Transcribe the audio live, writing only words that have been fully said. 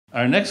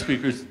Our next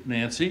speaker is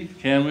Nancy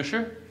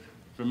Kanwisher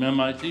from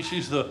MIT.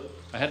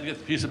 I had to get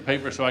the piece of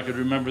paper so I could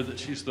remember that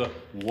she's the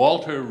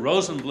Walter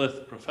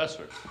Rosenblith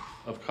Professor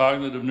of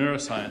Cognitive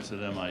Neuroscience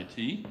at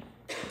MIT.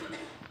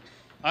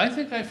 I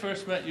think I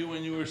first met you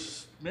when you were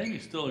maybe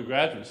still a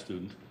graduate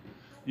student.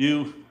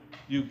 You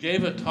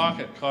gave a talk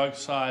at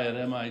CogSci at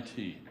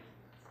MIT,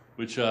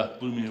 which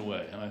blew me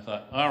away. And I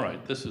thought, all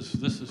right, this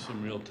is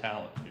some real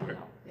talent here.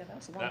 Yeah, that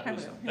was a long time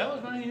ago. That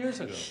was 9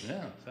 years ago,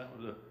 yeah. That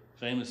was a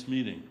famous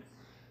meeting.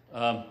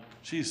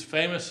 She's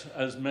famous,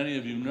 as many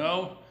of you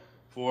know,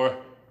 for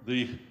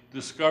the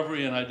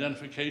discovery and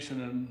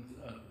identification and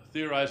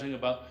theorizing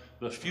about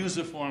the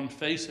fusiform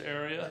face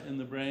area in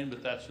the brain,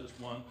 but that's just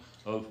one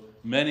of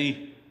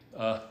many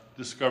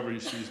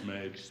discoveries she's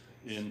made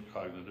in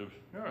cognitive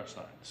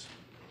neuroscience.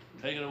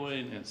 Take it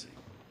away, Nancy.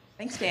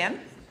 Thanks, Dan.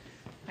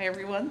 Hi,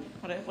 everyone.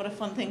 What a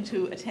fun thing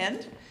to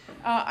attend.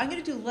 I'm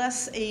going to do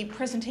less a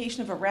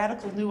presentation of a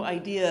radical new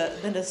idea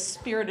than a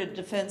spirited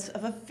defense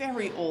of a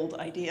very old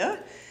idea.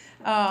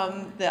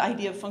 The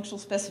idea of functional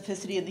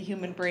specificity in the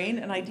human brain,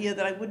 an idea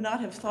that I would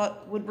not have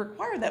thought would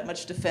require that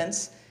much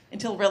defense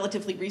until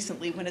relatively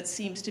recently, when it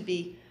seems to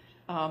be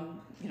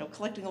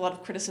collecting a lot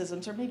of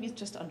criticisms, or maybe it's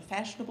just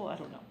unfashionable, I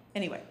don't know.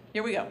 Anyway,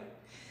 here we go.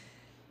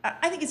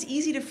 I think it's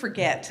easy to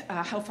forget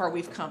how far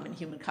we've come in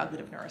human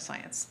cognitive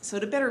neuroscience. So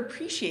to better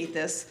appreciate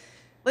this,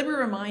 let me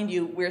remind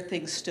you where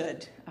things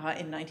stood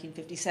in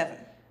 1957,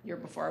 the year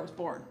before I was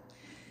born.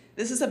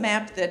 This is a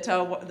map that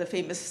the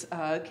famous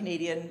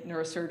Canadian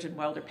neurosurgeon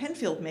Wilder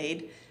Penfield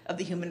made of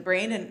the human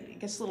brain, and it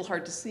gets a little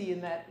hard to see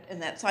in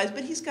that size,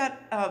 but he's got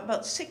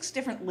about 6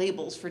 different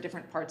labels for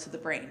different parts of the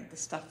brain. The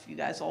stuff you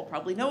guys all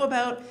probably know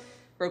about,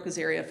 Broca's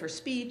area for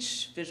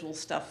speech, visual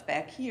stuff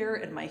back here,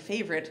 and my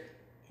favorite,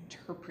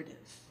 interpretive.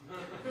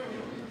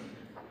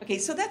 Okay,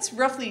 so that's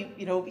roughly,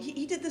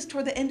 he did this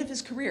toward the end of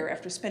his career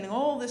after spending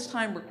all this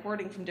time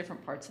recording from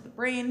different parts of the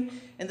brain,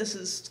 and this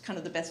is kind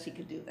of the best he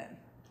could do then.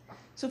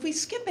 So if we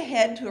skip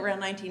ahead to around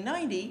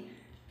 1990,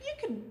 you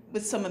could,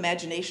 with some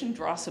imagination,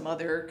 draw some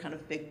other kind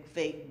of big,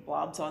 vague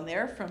blobs on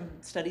there from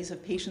studies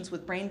of patients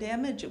with brain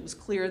damage. It was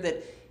clear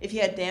that if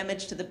you had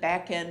damage to the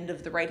back end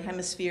of the right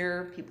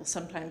hemisphere, people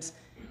sometimes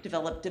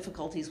developed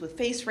difficulties with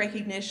face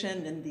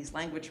recognition, and these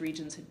language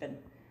regions had been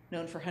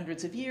known for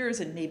hundreds of years,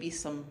 and maybe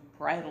some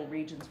parietal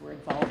regions were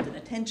involved in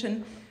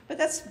attention. But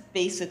that's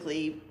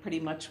basically pretty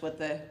much what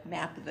the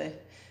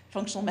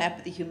functional map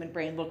of the human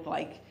brain looked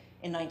like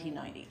in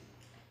 1990.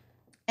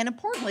 And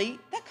importantly,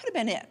 that could have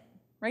been it,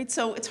 right?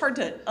 So it's hard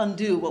to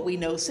undo what we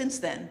know since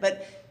then,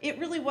 but it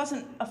really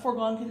wasn't a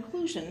foregone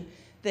conclusion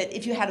that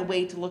if you had a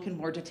way to look in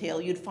more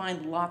detail, you'd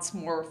find lots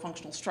more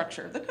functional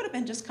structure. There could have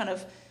been just kind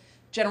of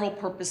general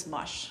purpose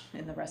mush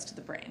in the rest of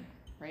the brain,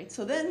 right?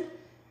 So then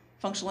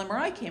functional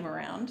MRI came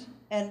around,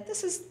 and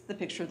this is the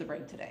picture of the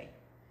brain today.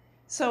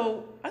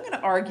 So I'm going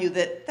to argue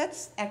that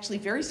that's actually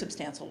very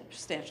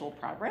substantial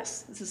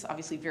progress. This is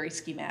obviously very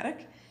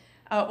schematic.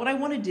 What I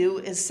want to do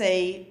is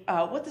say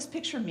what this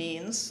picture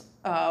means,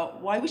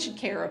 why we should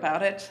care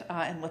about it,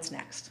 and what's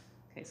next.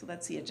 Okay, so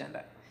that's the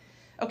agenda.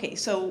 Okay,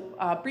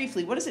 so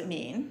briefly, what does it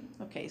mean?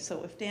 Okay,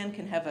 so if Dan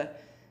can have a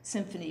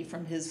symphony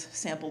from his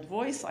sampled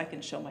voice, I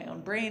can show my own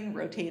brain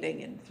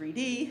rotating in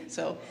 3D.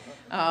 So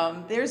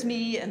there's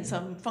me and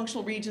some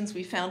functional regions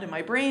we found in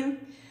my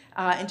brain.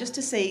 And just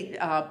to say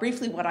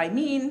briefly what I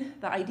mean,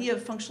 the idea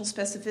of functional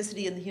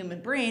specificity in the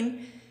human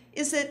brain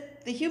is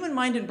that the human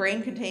mind and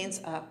brain contains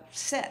a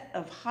set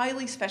of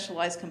highly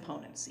specialized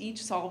components,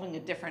 each solving a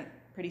different,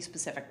 pretty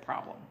specific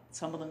problem.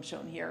 Some of them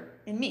shown here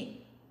in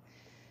me.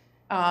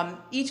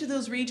 Each of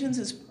those regions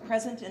is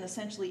present in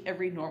essentially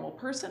every normal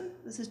person.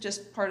 This is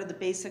just part of the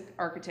basic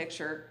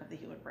architecture of the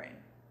human brain.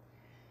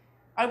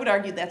 I would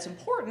argue that's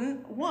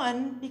important,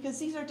 one, because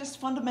these are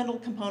just fundamental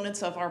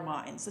components of our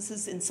minds. This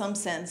is, in some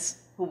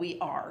sense, who we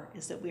are,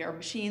 is that we are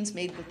machines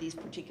made with these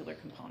particular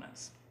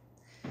components.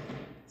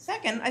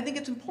 Second, I think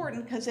it's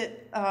important because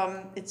it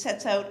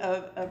sets out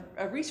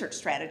a research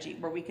strategy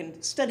where we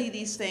can study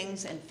these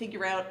things and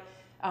figure out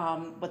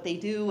what they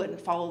do and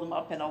follow them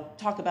up, and I'll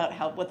talk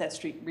about what that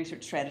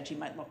research strategy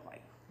might look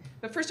like.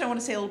 But first I want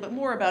to say a little bit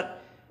more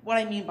about what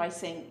I mean by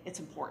saying it's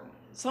important.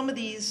 Some of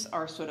these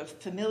are sort of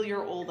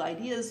familiar old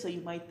ideas, so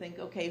you might think,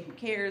 okay, who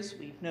cares?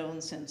 We've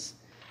known since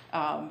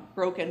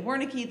Broca and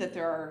Wernicke that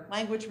there are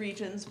language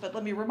regions, but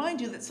let me remind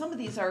you that some of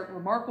these are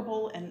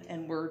remarkable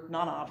and were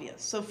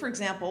non-obvious. So for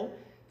example,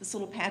 this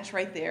little patch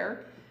right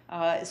there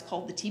is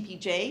called the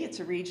TPJ. It's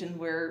a region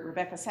where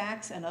Rebecca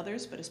Sachs and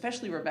others, but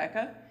especially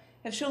Rebecca,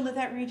 have shown that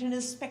that region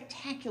is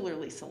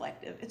spectacularly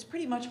selective. It's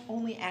pretty much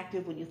only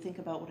active when you think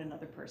about what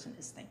another person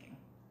is thinking.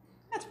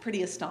 That's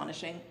pretty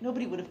astonishing.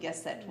 Nobody would have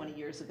guessed that 20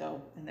 years ago,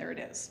 and there it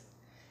is.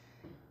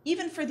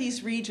 Even for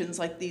these regions,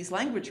 like these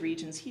language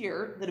regions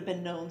here, that have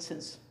been known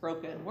since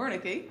Broca and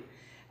Wernicke,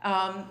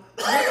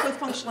 work with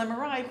functional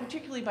MRI,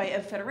 particularly by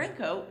Ev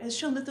Fedorenko, has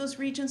shown that those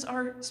regions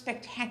are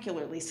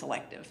spectacularly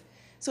selective.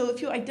 So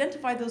if you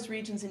identify those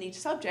regions in each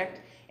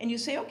subject, and you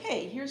say,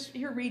 okay, here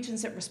are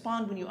regions that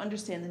respond when you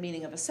understand the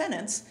meaning of a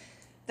sentence,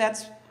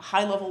 that's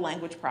high-level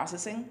language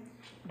processing.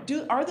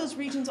 Are those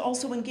regions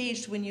also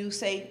engaged when you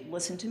say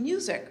listen to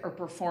music or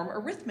perform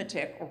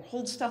arithmetic or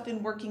hold stuff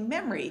in working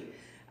memory?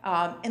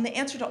 And the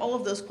answer to all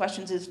of those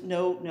questions is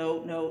no,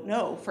 no, no,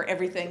 no for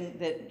everything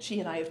that she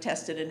and I have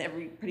tested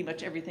and pretty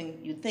much everything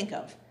you'd think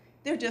of.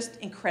 They're just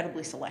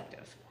incredibly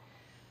selective.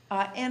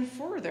 And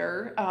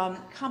further,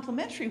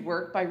 complementary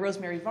work by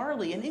Rosemary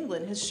Varley in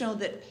England has shown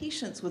that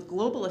patients with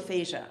global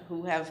aphasia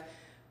who have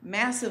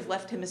massive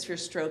left hemisphere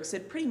strokes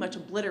that pretty much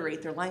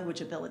obliterate their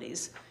language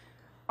abilities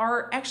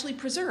are actually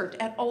preserved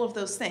at all of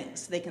those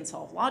things. They can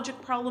solve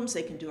logic problems,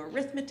 they can do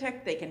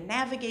arithmetic, they can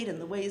navigate in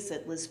the ways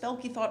that Liz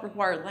Felke thought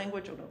required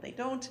language, oh no they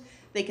don't.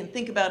 They can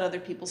think about other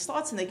people's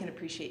thoughts and they can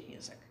appreciate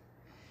music.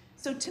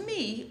 So to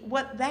me,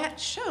 what that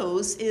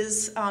shows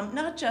is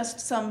not just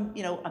some,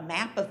 a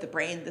map of the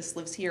brain, this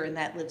lives here and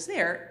that lives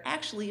there.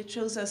 Actually, it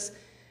shows us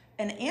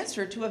an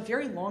answer to a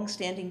very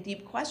long-standing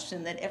deep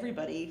question that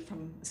everybody,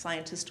 from a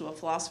scientist to a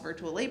philosopher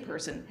to a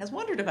layperson, has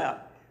wondered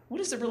about. What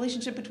is the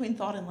relationship between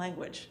thought and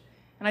language?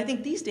 And I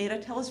think these data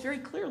tell us very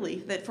clearly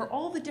that for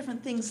all the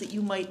different things that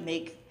you might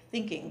make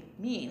thinking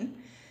mean,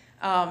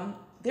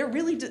 they're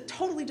really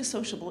totally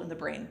dissociable in the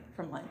brain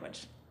from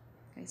language.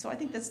 Okay, so I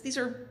think these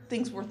are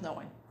things worth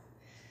knowing.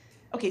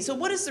 Okay, so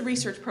what is the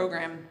research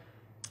program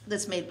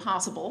that's made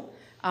possible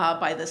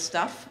by this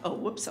stuff? Oh,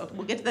 whoops,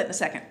 we'll get to that in a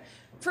second.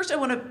 First, I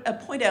want to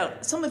point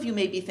out, some of you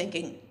may be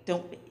thinking,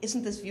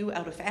 isn't this view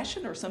out of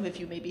fashion? Or some of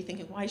you may be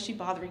thinking, why is she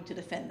bothering to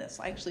defend this?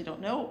 I actually don't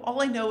know.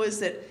 All I know is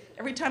that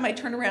every time I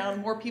turn around,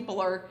 more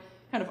people are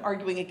kind of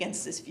arguing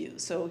against this view.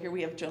 So here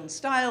we have Joan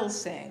Stiles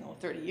saying,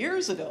 30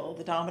 years ago,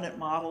 the dominant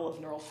model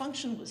of neural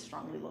function was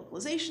strongly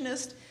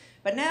localizationist,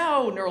 but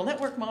now neural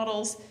network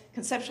models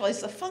conceptualize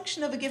the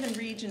function of a given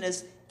region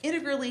as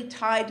integrally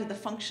tied to the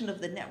function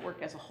of the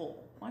network as a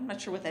whole. Well, I'm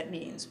not sure what that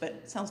means, but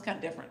it sounds kind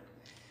of different.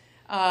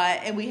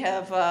 And we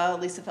have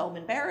Lisa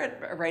Feldman Barrett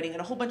writing in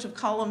a whole bunch of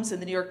columns in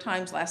the New York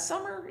Times last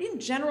summer. In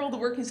general, the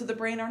workings of the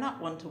brain are not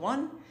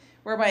one-to-one,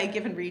 whereby a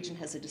given region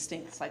has a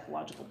distinct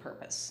psychological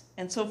purpose,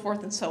 and so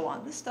forth and so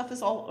on. This stuff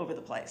is all over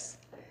the place.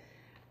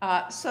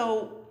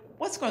 So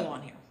what's going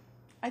on here?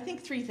 I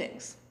think three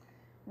things.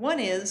 One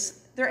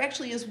is, there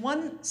actually is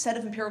one set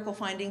of empirical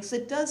findings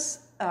that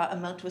does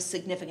amount to a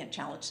significant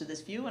challenge to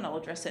this view, and I'll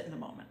address it in a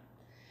moment.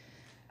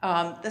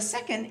 The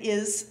second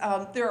is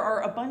there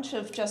are a bunch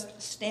of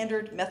just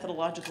standard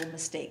methodological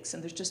mistakes,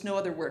 and there's just no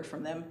other word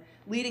from them,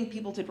 leading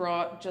people to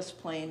draw just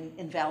plain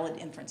invalid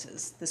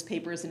inferences. This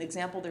paper is an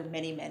example. There are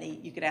many, many.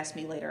 You could ask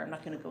me later. I'm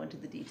not going to go into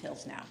the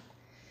details now.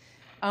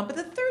 But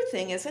the third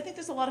thing is I think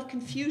there's a lot of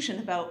confusion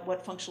about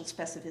what functional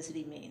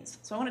specificity means.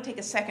 So I want to take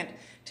a second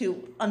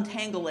to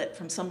untangle it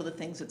from some of the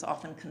things it's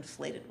often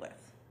conflated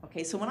with.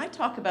 Okay, so when I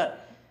talk about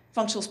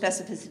functional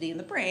specificity in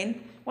the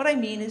brain, what I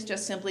mean is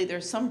just simply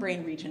there's some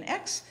brain region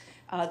X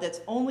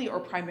that's only or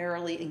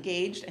primarily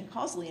engaged and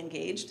causally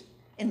engaged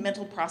in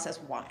mental process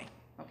Y.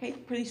 Okay,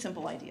 pretty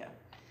simple idea.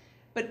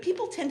 But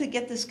people tend to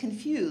get this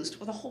confused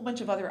with a whole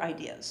bunch of other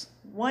ideas.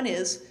 One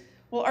is,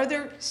 well, are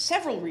there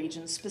several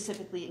regions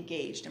specifically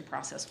engaged in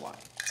process Y?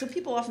 So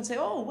people often say,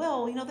 oh,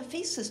 well, the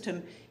face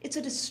system, it's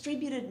a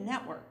distributed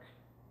network,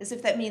 as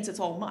if that means it's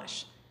all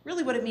mush.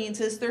 Really what it means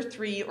is there are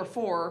 3 or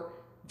 4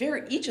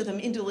 each of them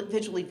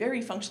individually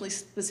very functionally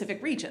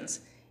specific regions.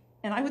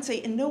 And I would say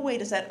in no way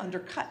does that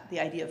undercut the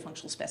idea of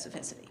functional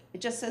specificity.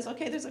 It just says,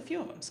 okay, there's a few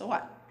of them, so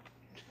what?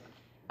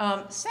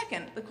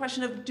 Second, the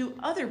question of do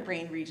other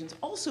brain regions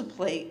also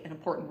play an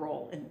important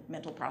role in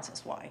mental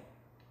process Y?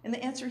 And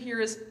the answer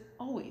here is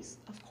always,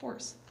 of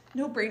course.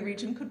 No brain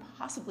region could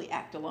possibly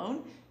act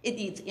alone. It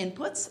needs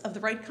inputs of the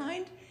right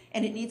kind,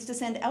 and it needs to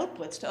send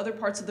outputs to other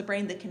parts of the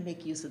brain that can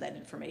make use of that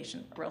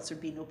information, or else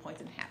there'd be no point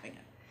in having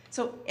it.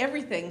 So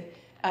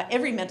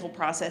every mental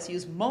process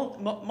uses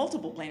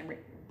multiple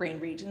brain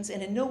regions,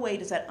 and in no way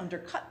does that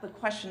undercut the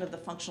question of the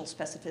functional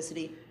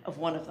specificity of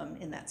one of them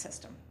in that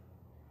system.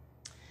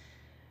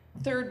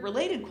 Third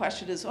related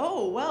question is,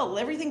 oh, well,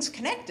 everything's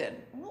connected.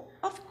 Well,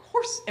 of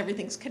course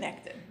everything's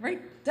connected,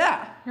 right?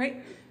 Duh,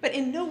 right? But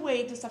in no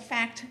way does the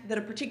fact that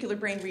a particular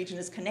brain region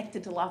is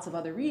connected to lots of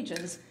other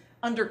regions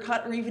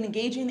undercut or even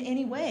engage in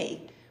any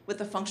way with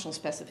the functional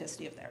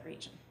specificity of that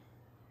region.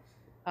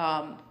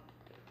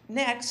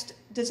 Next,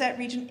 does that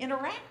region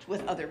interact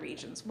with other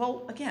regions?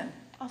 Well, again,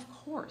 of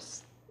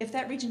course. If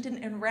that region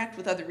didn't interact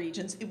with other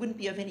regions, it wouldn't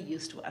be of any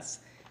use to us.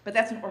 But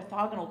that's an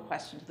orthogonal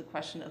question to the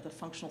question of the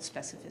functional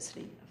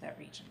specificity of that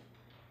region.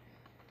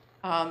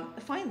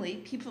 Finally,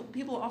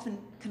 people often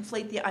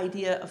conflate the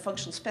idea of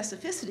functional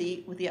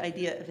specificity with the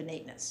idea of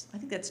innateness. I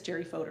think that's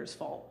Jerry Fodor's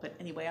fault, but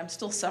anyway, I'm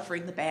still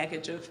suffering the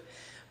baggage of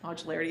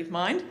modularity of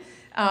mind.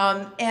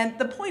 And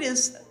the point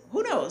is,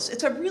 who knows?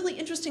 It's a really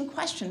interesting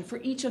question for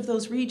each of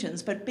those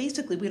regions, but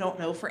basically we don't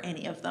know for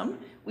any of them.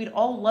 We'd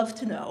all love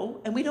to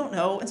know, and we don't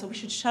know, and so we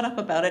should shut up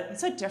about it.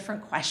 It's a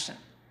different question,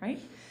 right?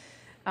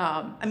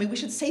 I mean, we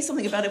should say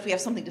something about it if we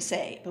have something to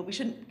say, but we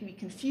shouldn't be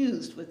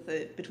confused with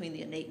between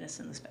the innateness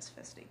and the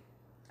specificity.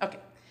 Okay,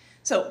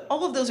 so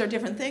all of those are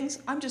different things.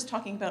 I'm just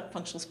talking about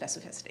functional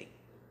specificity,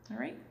 all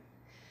right?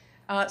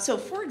 So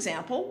for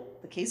example,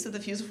 the case of the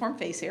fusiform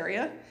face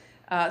area,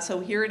 So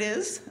here it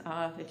is.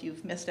 If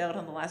you've missed out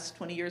on the last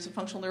 20 years of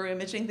functional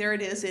neuroimaging, there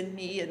it is in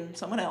me and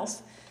someone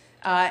else.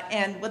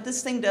 And what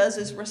this thing does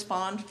is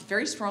respond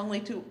very strongly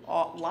to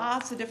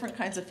lots of different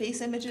kinds of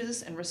face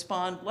images and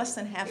respond less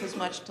than half as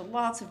much to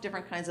lots of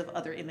different kinds of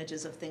other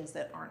images of things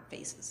that aren't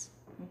faces.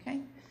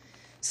 Okay?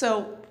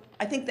 So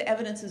I think the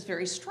evidence is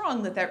very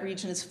strong that that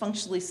region is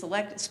functionally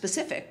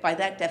specific by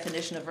that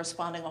definition of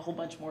responding a whole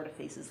bunch more to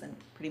faces than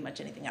pretty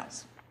much anything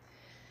else.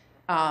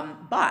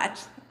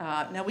 But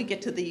now we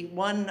get to the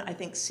one, I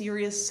think,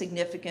 serious,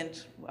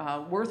 significant,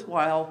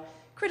 worthwhile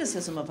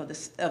criticism of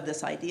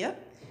this idea.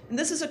 And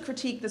this is a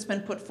critique that's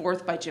been put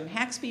forth by Jim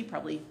Haxby.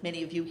 Probably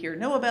many of you here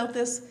know about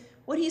this.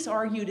 What he's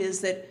argued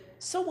is that,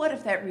 so what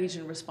if that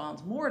region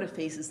responds more to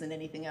faces than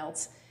anything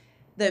else?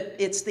 That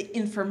it's the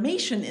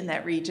information in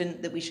that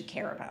region that we should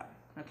care about.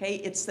 Okay?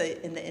 It's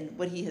and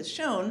what he has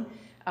shown,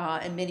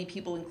 and many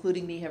people,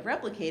 including me, have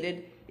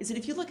replicated, is that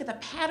if you look at the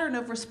pattern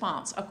of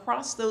response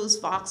across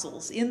those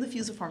voxels in the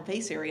fusiform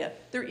face area,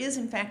 there is,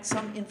 in fact,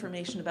 some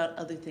information about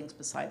other things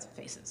besides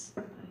faces.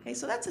 Okay?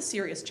 So that's a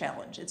serious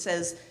challenge. It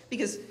says,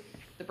 because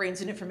the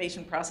brain's an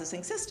information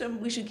processing system,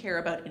 we should care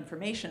about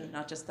information,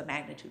 not just the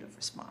magnitude of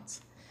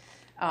response.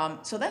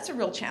 So that's a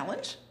real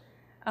challenge.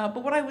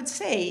 But what I would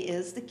say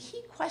is the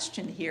key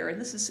question here, and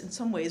this is in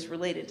some ways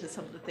related to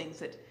some of the things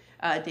that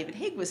David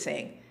Haig was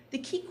saying, the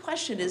key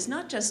question is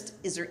not just,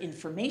 is there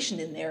information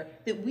in there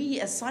that we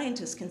as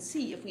scientists can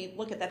see if we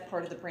look at that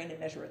part of the brain and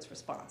measure its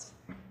response.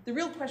 The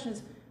real question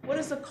is, what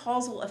is the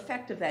causal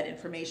effect of that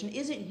information?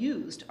 Is it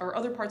used? Are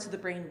other parts of the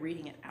brain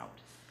reading it out?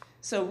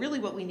 So really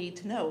what we need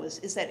to know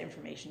is that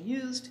information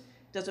used?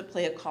 Does it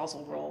play a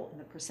causal role in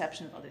the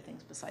perception of other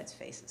things besides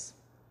faces?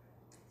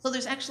 So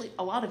there's actually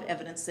a lot of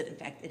evidence that, in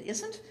fact, it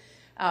isn't.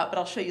 But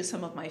I'll show you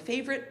some of my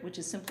favorite, which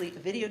is simply a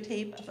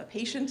videotape of a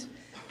patient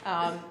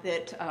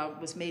that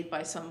was made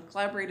by some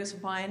collaborators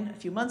of mine a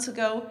few months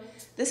ago.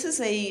 This is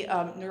a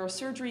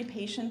neurosurgery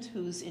patient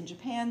who's in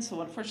Japan,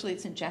 so unfortunately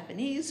it's in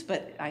Japanese,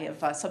 but I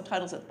have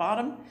subtitles at the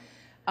bottom.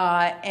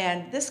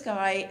 And this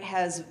guy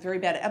has very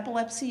bad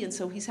epilepsy, and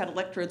so he's had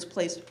electrodes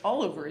placed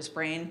all over his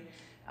brain.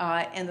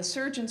 And the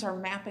surgeons are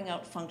mapping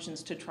out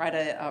functions to try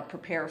to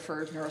prepare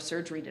for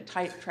neurosurgery to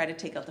try to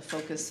take out the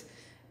focus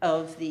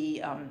of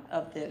the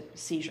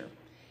seizure.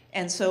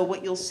 And so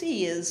what you'll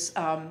see is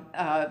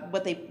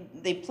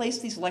they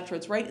placed these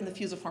electrodes right in the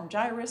fusiform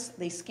gyrus.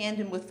 They scanned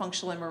him with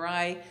functional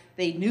MRI.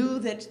 They knew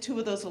that 2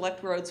 of those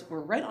electrodes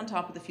were right on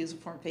top of the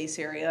fusiform face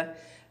area.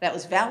 That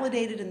was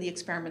validated in the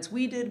experiments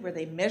we did, where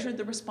they measured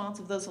the response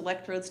of those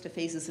electrodes to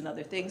faces and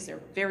other things.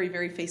 They're very,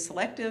 very face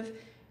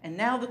selective. And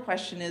now the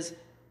question is,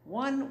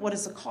 1, what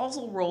is the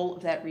causal role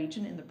of that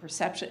region in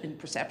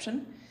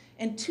perception?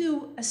 And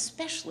 2,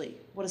 especially,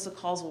 what is the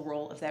causal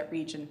role of that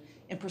region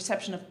in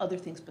perception of other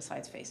things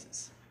besides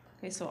faces?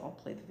 Okay, so I'll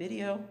play the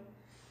video.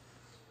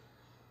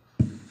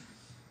 Okay,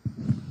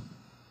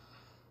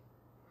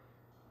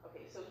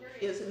 so here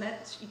he is, and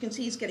you can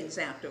see he's getting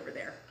zapped over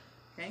there.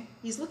 Okay,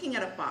 he's looking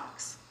at a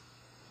box.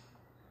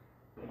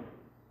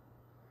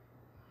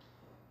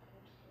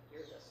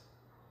 Here's this.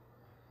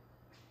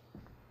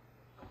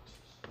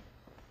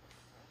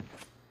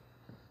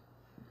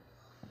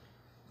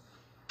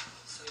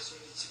 最初に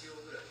1秒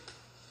ぐらい、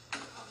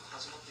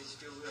始まって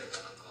1秒ぐらいか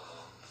なんか、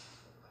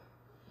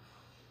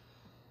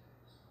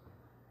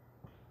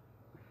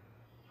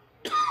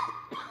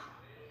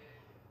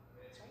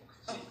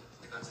口っ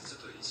て感じでちょっ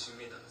と一瞬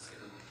見えたんですけ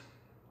ど、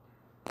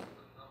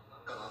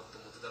かなと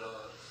思ってたら、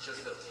気がつ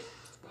いたら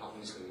半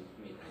分しか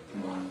見えないってい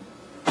うか、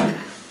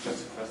気が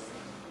ついたら。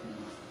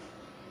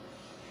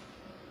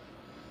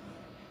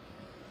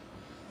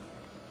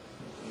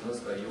なんで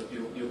すか、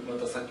ま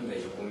たさっきの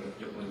横に。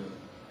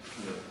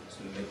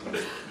その目と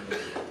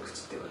口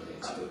って感じで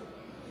ちょっ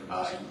とア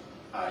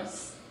イス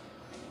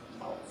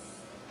マウ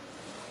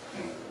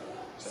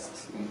ス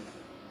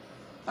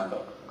なんか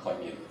顔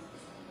見える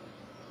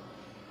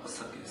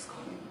さっきですか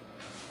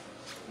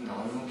何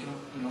のキャ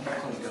ラ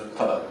クター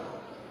ただ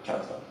キャラ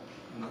クター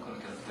中の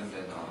キャラクターみた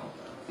いな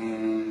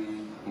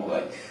もう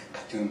like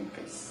cartoon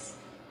face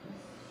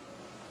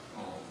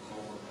顔が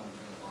完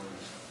璧な感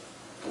じ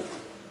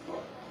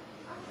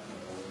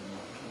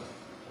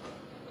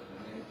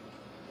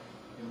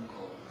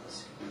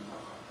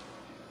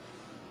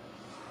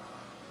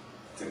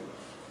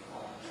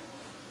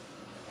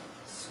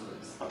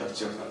違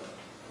う人なんだ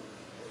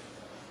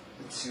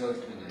違う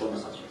人にどんな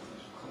感じ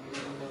髪型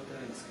はやってな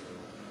いんですけど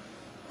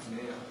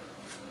ね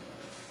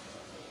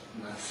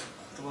なんか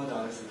言葉であ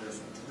れするです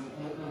ね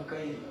もう一回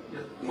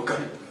やってもう一回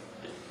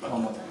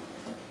One more time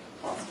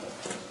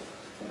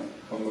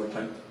One more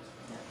time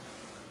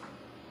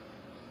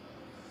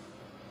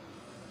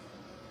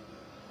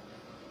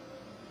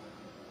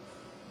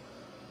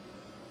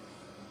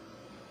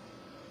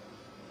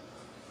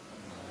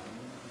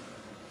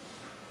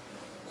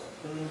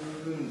この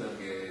部分だ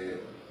け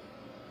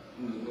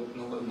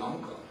なん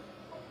か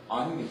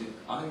アニメで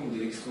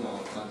できそうな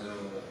感じの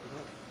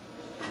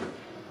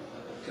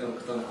キャラ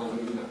クターの顔み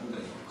たいに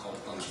変わっ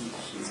たんですけ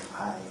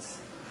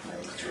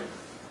ど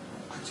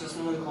口はそ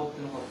んなに変わっ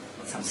てなかっ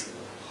たんですけど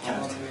キャ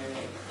ラクター。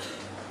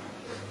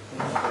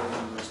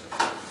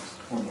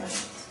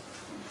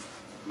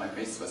My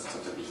face was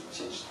totally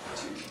changed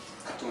to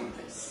cartoon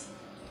face,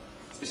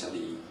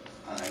 especially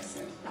eyes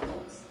and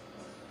nose.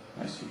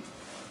 I see.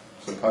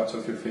 So parts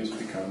of your face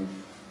become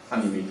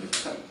animated.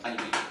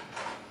 Animated.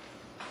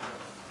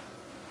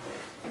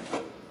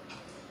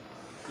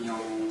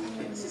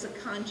 This is a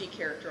kanji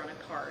character on a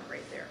card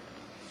right there.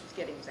 It's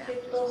getting zapped.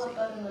 血糖を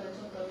測るのでち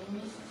ょっと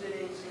耳失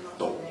礼しま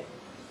すね。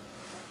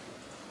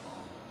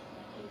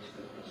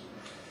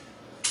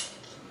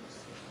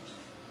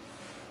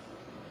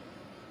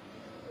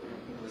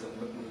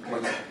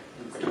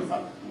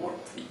More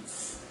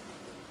please.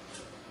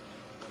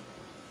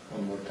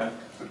 One more time.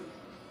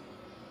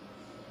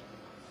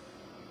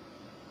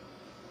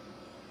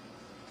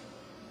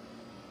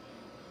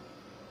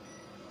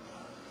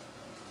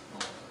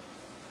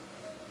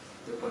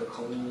 やっぱり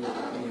顔に見え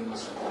ま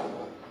したけど、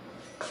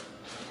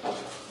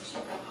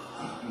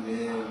目、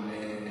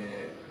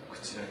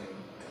口らへんって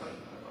感じ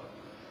なのか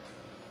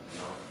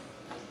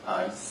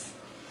な。Eyes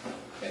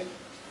and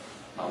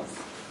mouth.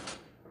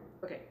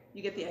 Okay,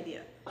 you get the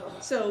idea.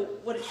 So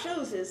what it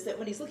shows is that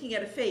when he's looking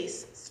at a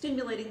face,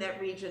 stimulating that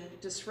region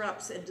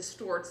disrupts and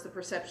distorts the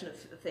perception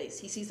of the face.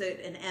 He sees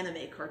an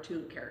anime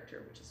cartoon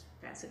character, which is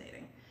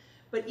fascinating.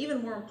 But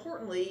even more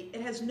importantly,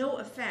 it has no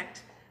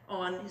effect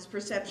on his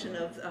perception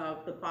of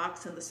the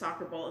box and the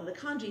soccer ball and the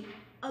kanji,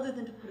 other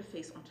than to put a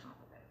face on top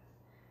of it.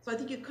 So I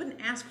think you couldn't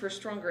ask for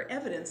stronger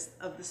evidence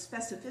of the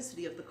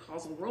specificity of the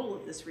causal role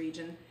of this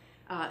region.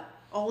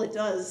 All it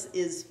does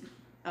is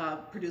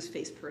produce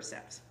face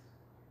percepts.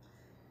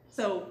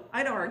 So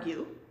I'd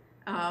argue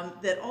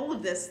that all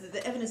of this,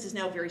 the evidence is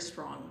now very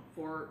strong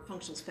for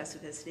functional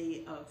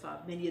specificity of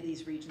many of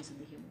these regions in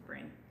the human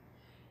brain.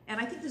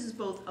 And I think this is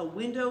both a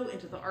window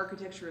into the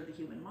architecture of the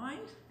human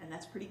mind, and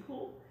that's pretty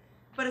cool,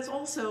 but it's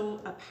also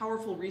a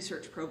powerful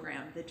research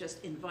program that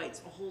just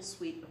invites a whole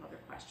suite of other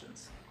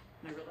questions.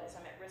 And I realize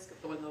I'm at risk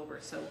of going over,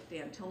 so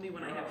Dan, tell me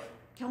when I have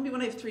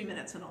 3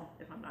 minutes, and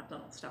if I'm not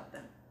done, I'll stop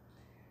then.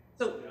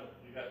 So. Yeah,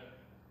 you got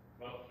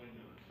about 3 minutes.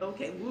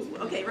 Okay,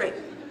 okay, right.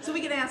 So we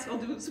can ask, I'll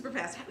do it super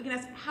fast. We can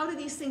ask, how do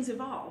these things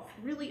evolve?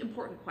 Really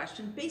important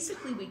question.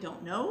 Basically, we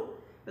don't know,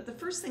 but the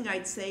first thing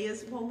I'd say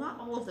is, well, not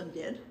all of them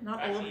did.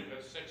 Actually, you've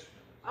got 6 minutes.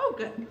 Oh,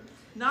 good.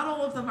 Not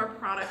all of them are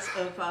products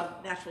of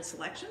natural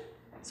selection.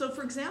 So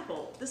for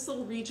example, this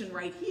little region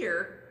right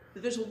here, the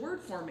visual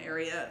word form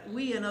area,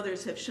 we and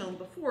others have shown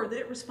before that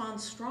it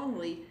responds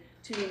strongly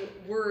to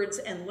words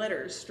and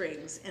letters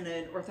strings in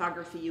an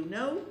orthography you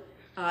know,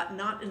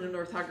 not in an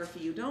orthography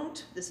you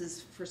don't. This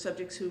is for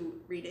subjects who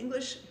read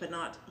English, but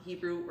not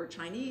Hebrew or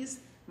Chinese.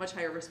 Much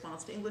higher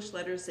response to English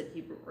letters than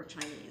Hebrew or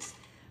Chinese.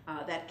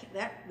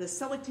 The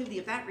selectivity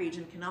of that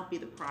region cannot be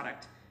the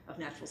product of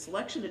natural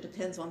selection. It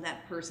depends on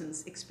that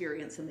person's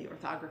experience and the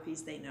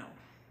orthographies they know.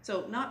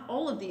 So not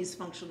all of these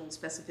functional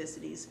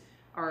specificities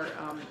are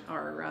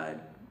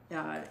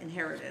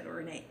inherited or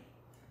innate.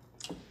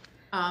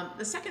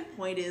 The second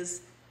point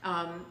is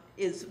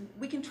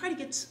we can try to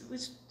get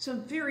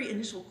some very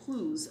initial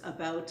clues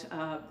about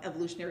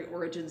evolutionary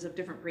origins of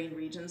different brain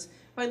regions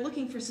by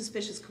looking for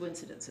suspicious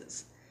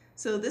coincidences.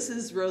 So this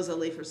is Rosa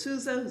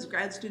Leifer-Souza, who's a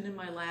grad student in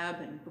my lab,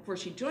 and before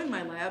she joined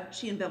my lab,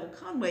 she and Bevel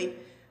Conway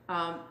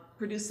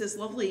produced this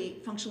lovely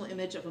functional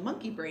image of a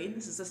monkey brain.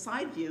 This is a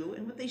side view,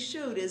 and what they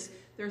showed is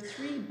there are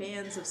 3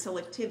 bands of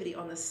selectivity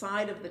on the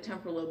side of the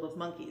temporal lobe of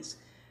monkeys,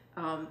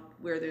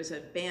 where there's a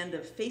band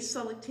of face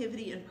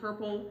selectivity in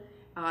purple,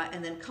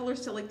 and then color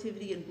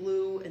selectivity in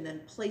blue, and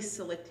then place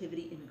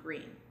selectivity in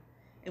green.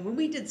 And when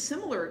we did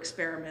similar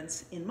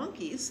experiments in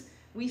monkeys,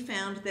 we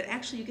found that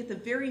actually you get the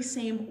very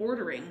same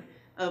ordering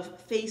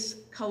of face,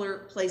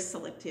 color, place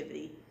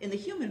selectivity in the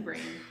human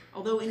brain,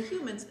 although in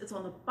humans it's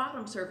on the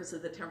bottom surface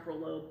of the temporal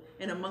lobe,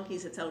 and in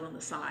monkeys it's out on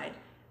the side,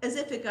 as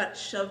if it got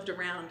shoved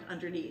around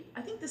underneath.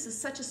 I think this is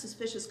such a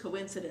suspicious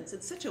coincidence.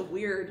 It's such a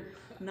weird,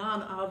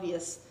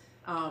 non-obvious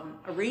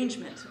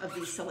arrangement of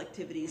these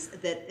selectivities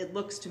that it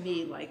looks to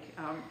me like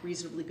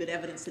reasonably good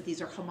evidence that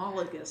these are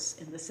homologous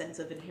in the sense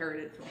of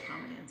inherited from a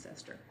common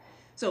ancestor.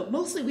 So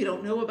mostly we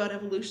don't know about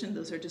evolution.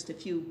 Those are just a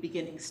few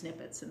beginning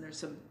snippets, and there's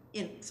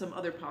some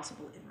other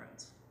possible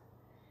inroads.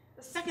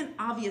 The second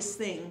obvious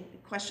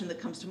question that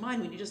comes to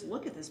mind when you just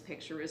look at this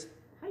picture is,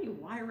 how do you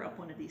wire up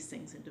one of these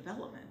things in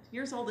development?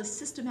 Here's all this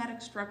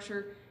systematic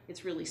structure.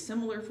 It's really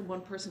similar from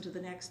one person to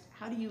the next.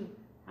 How do you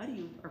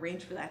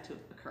arrange for that to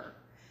occur?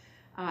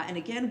 And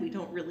again, we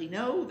don't really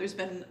know. There's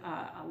been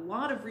a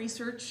lot of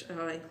research,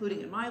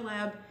 including in my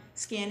lab,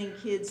 scanning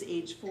kids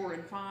age 4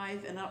 and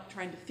 5 and up,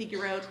 trying to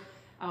figure out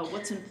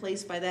what's in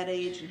place by that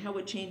age and how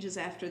it changes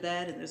after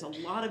that. And there's a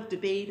lot of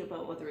debate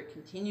about whether it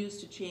continues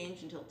to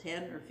change until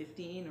 10 or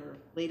 15 or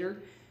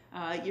later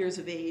years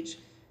of age.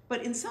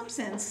 But in some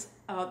sense,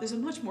 there's a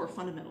much more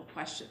fundamental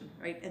question,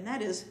 right? And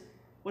that is,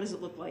 what does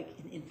it look like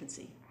in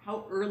infancy?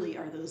 How early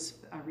are those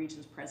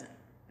regions present?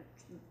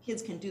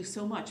 Kids can do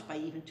so much by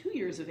even 2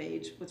 years of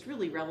age. What's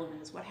really relevant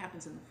is what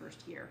happens in the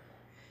first year.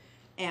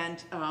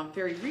 And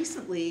very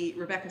recently,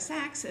 Rebecca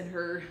Sachs and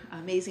her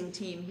amazing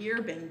team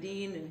here, Ben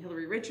Dean and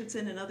Hillary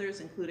Richardson and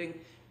others, including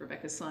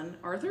Rebecca's son,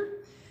 Arthur,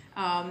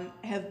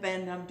 have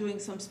been doing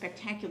some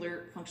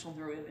spectacular functional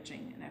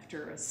neuroimaging. And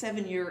after a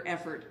 7-year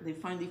effort, they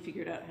finally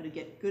figured out how to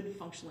get good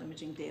functional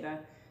imaging data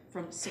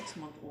from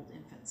 6-month-old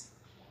infants.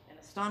 And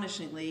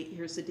astonishingly,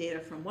 here's the data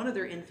from one of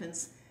their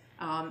infants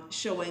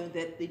showing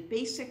that the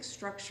basic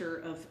structure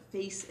of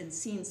face and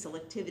scene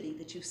selectivity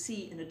that you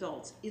see in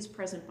adults is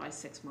present by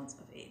 6 months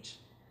of age.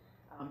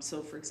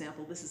 So for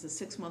example, this is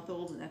a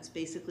 6-month-old, and that's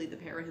basically the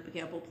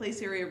parahippocampal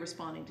place area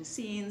responding to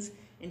scenes,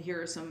 and here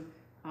are some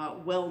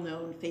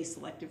well-known face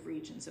selective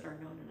regions that are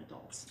known in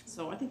adults.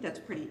 So I think that's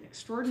pretty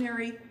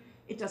extraordinary.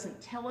 It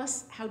doesn't tell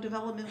us how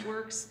development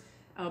works,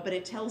 but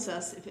it tells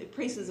us, if it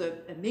places a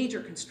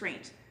major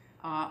constraint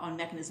on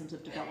mechanisms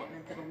of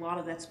development, that a lot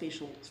of that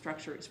spatial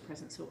structure is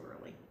present so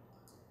early.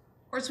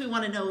 Of course, we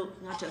want to know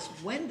not just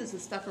when does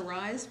this stuff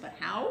arise, but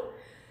how.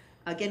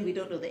 Again, we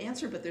don't know the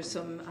answer, but there's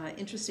some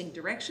interesting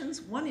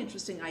directions. One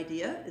interesting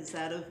idea is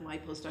that of my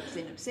postdoc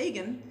Zeynep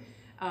Sagan,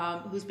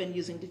 who's been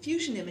using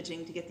diffusion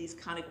imaging to get these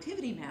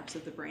connectivity maps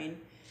of the brain.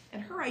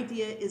 And her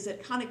idea is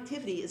that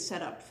connectivity is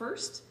set up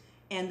first,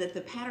 and that the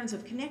patterns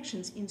of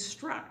connections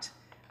instruct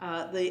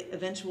the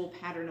eventual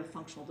pattern of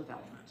functional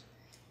development.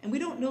 And we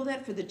don't know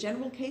that for the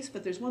general case,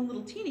 but there's one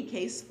little teeny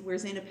case where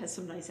Zeynep has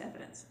some nice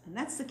evidence. And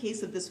that's the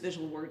case of this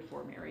visual word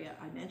form area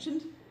I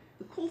mentioned.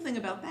 The cool thing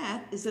about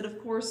that is that, of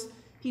course,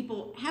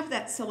 people have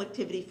that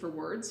selectivity for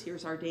words.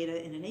 Here's our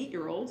data in an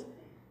 8-year-old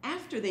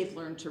after they've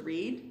learned to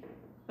read,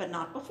 but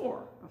not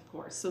before, of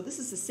course. So this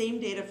is the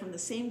same data from the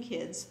same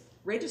kids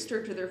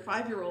registered to their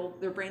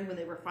brain when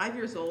they were 5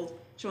 years old,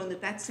 showing that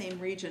that same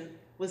region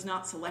was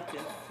not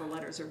selective for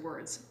letters or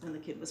words when the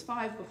kid was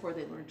 5 before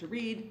they learned to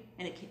read,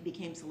 and it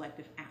became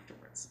selective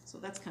afterwards. So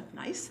that's kind of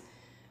nice.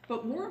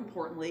 But more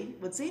importantly,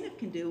 what Zeynep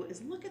can do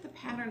is look at the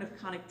pattern of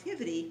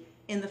connectivity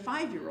in the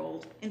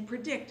 5-year-old and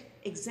predict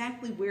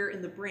exactly where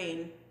in the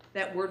brain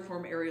that word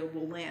form area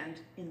will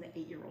land in the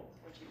 8-year-old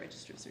when she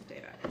registers her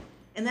data.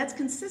 And that's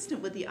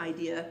consistent with the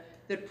idea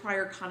that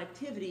prior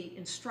connectivity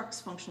instructs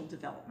functional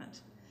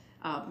development.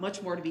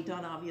 Much more to be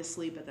done,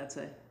 obviously, but that's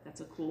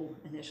a cool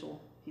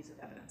initial piece of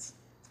evidence.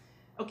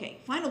 Okay,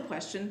 final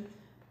question.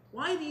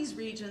 Why these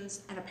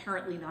regions and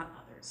apparently not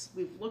others?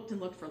 We've looked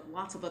and looked for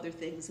lots of other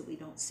things that we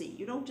don't see.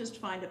 You don't just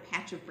find a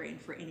patch of brain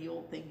for any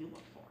old thing you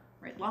look for,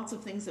 right? Lots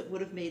of things that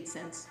would have made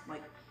sense,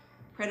 like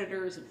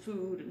predators and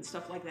food and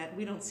stuff like that.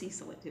 We don't see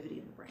selectivity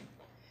in the brain.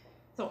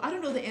 So I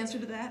don't know the answer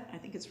to that. I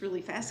think it's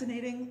really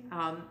fascinating,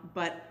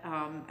 but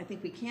I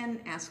think we can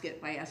ask it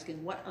by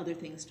asking what other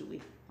things do we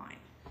find.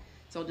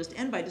 So I'll just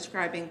end by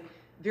describing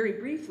very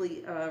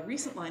briefly a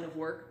recent line of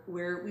work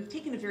where we've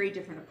taken a very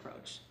different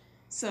approach.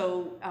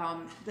 So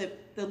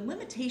the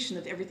limitation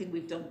of everything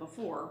we've done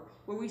before,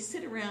 where we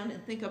sit around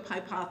and think up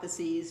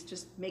hypotheses,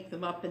 just make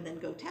them up and then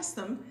go test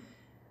them.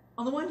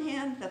 On the one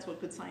hand, that's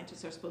what good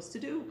scientists are supposed to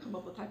do, come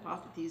up with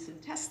hypotheses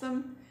and test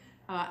them.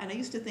 And I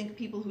used to think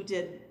people who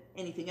did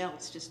anything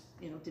else just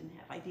didn't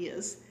have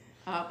ideas.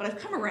 But I've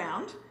come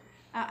around.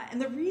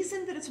 And the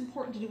reason that it's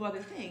important to do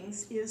other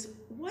things is,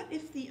 what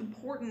if the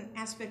important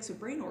aspects of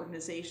brain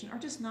organization are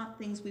just not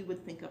things we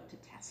would think up to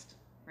test,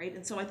 right?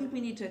 And so I think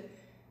we need to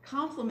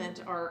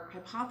complement our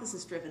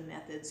hypothesis-driven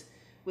methods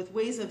with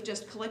ways of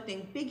just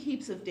collecting big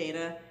heaps of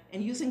data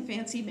and using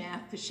fancy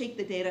math to shake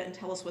the data and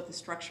tell us what the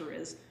structure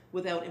is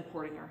without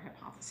importing our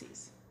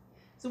hypotheses.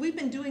 So we've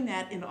been doing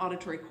that in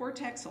auditory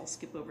cortex. I'll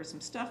skip over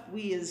some stuff.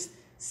 We is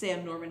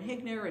Sam Norman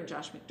Higner and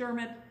Josh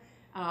McDermott.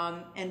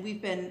 And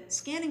we've been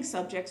scanning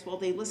subjects while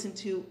they listen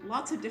to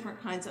lots of different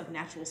kinds of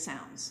natural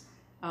sounds,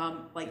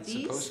 like it's these.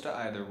 It's supposed to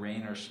either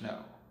rain or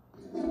snow.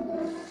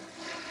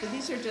 So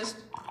these are just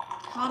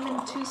common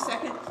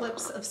 2-second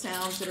clips of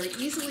sounds that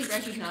are easily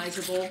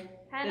recognizable.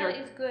 Hannah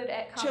is good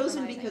at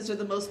chosen because they're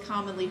the most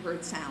commonly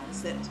heard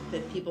sounds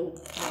that people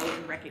know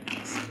and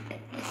recognize.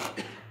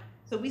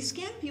 So we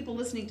scan people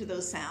listening to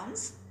those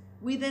sounds.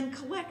 We then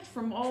collect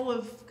from all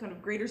of kind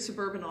of greater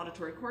suburban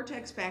auditory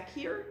cortex back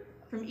here.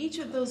 From each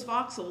of those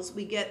voxels,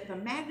 we get the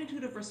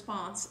magnitude of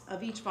response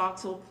of each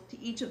voxel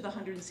to each of the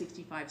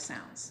 165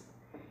 sounds.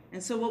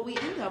 And so what we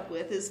end up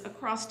with is,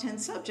 across 10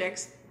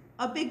 subjects,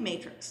 a big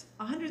matrix,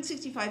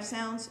 165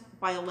 sounds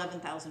by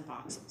 11,000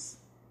 voxels.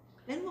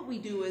 Then what we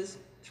do is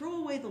throw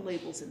away the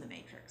labels in the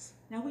matrix.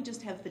 Now we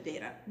just have the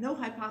data. No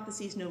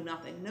hypotheses, no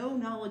nothing. No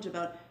knowledge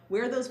about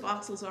where those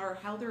voxels are,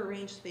 how they're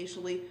arranged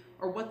spatially,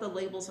 or what the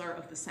labels are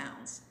of the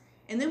sounds.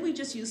 And then we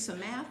just use some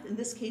math, in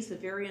this case a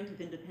variant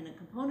of independent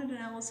component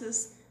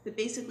analysis, that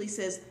basically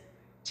says,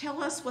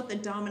 tell us what the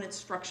dominant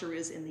structure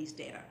is in these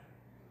data,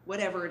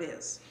 whatever it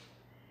is.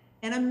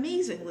 And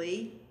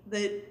amazingly,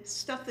 the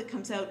stuff that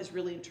comes out is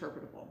really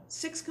interpretable.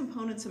 6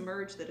 components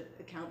emerge that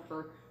account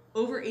for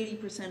over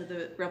 80% of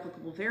the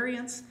replicable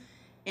variance.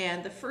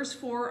 And the first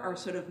 4 are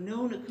sort of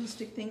known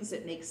acoustic things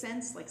that make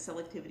sense, like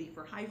selectivity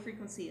for high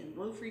frequency and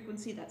low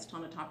frequency. That's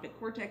tonotoptic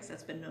cortex.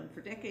 That's been known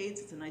for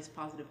decades. It's a nice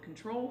positive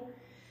control.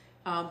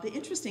 The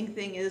interesting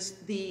thing is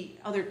the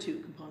other 2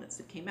 components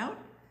that came out.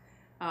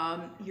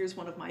 Here's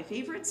one of my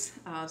favorites.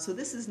 So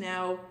this is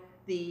now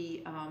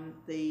the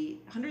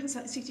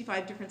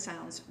 165 different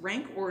sounds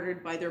rank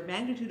ordered by their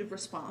magnitude of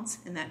response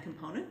in that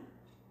component.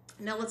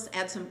 Now let's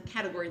add some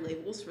category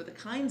labels for the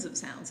kinds of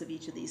sounds of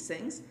each of these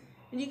things.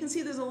 And you can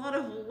see there's a lot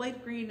of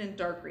light green and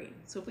dark green.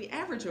 So if we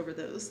average over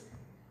those,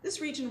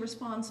 this region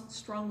responds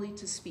strongly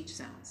to speech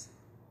sounds.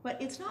 But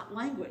it's not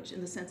language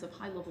in the sense of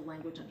high-level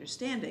language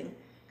understanding,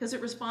 because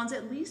it responds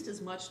at least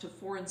as much to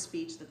foreign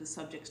speech that the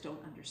subjects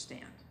don't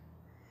understand.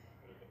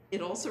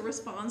 It also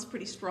responds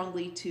pretty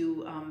strongly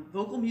to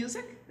vocal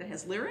music that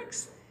has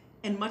lyrics,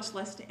 and much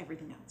less to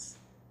everything else.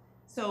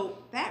 So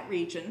that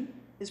region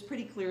is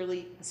pretty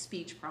clearly a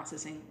speech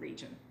processing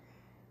region.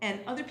 And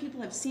other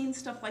people have seen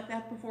stuff like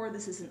that before.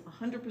 This isn't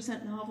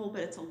 100% novel,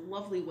 but it's a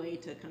lovely way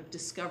to kind of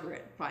discover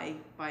it by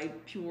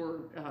pure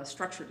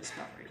structure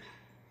discovery.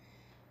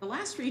 The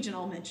last region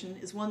I'll mention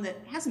is one that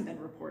hasn't been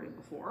reported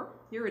before.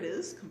 Here it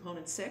is,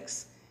 component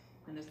 6.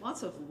 And there's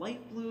lots of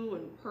light blue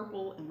and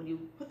purple, and when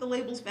you put the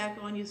labels back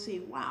on, you see,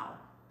 wow,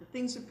 the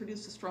things that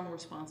produce the strong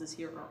responses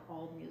here are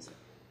all music.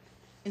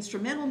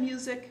 Instrumental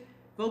music,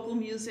 vocal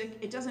music,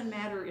 it doesn't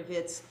matter if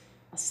it's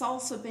a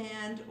salsa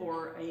band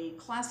or a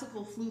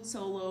classical flute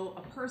solo,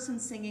 a person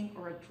singing,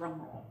 or a drum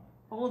roll.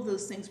 All of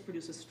those things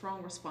produce a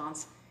strong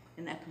response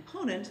in that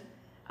component,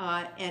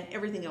 and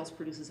everything else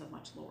produces a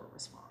much lower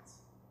response.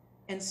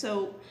 And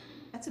so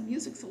that's a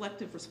music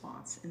selective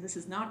response, and this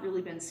has not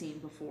really been seen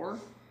before.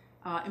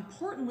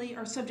 Importantly,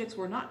 our subjects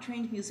were not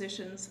trained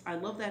musicians. I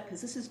love that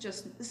because this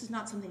is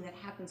not something that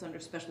happens under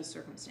special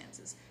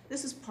circumstances.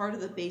 This is part of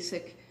the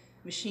basic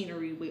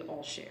machinery we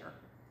all share.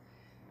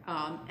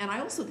 And I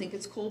also think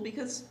it's cool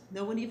because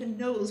no one even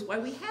knows why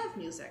we have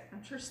music.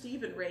 I'm sure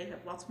Steve and Ray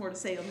have lots more to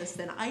say on this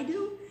than I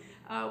do.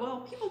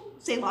 Well, people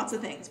say lots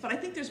of things, but I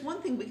think there's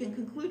one thing we can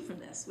conclude from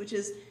this, which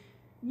is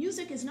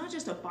music is not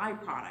just a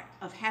byproduct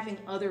of having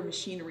other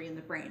machinery in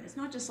the brain. It's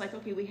not just like,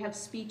 okay, we have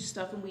speech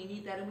stuff and we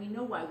need that and we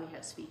know why we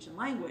have speech and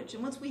language.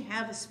 And once we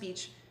have a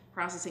speech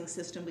processing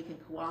system, we can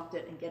co-opt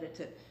it and get it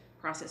to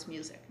process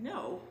music.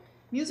 No,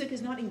 music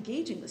is not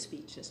engaging the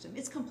speech system.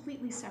 It's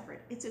completely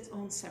separate. It's its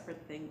own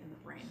separate thing in the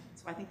brain.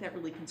 So I think that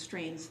really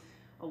constrains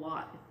a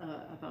lot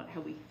about how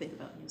we think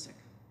about music.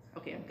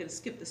 Okay, I'm going to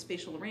skip the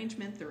spatial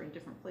arrangement. They're in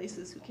different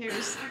places. Who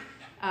cares?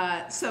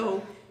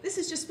 So this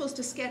is just supposed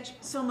to sketch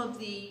some of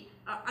the,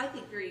 I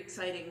think, very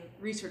exciting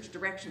research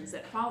directions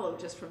that follow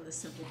just from this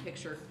simple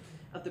picture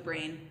of the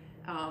brain,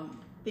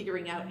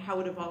 figuring out how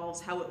it evolves,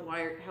 how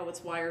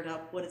it's wired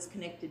up, what it's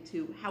connected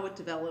to, how it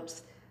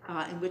develops,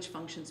 and which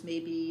functions may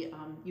be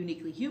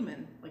uniquely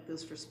human, like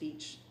those for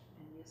speech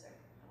and music.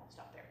 I'll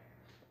stop there.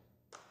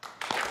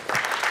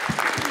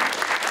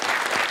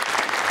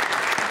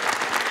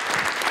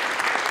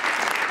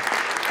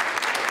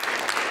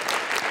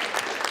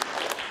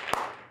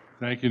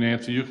 Thank you,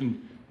 Nancy.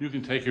 You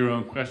can take your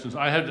own questions.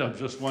 I had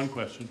just one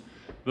question.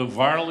 The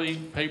Varley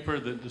paper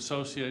that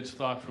dissociates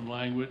thought from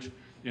language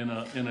in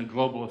a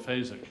global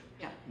aphasic.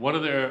 Yeah. What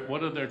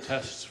are their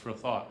tests for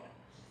thought?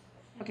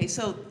 Okay,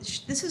 so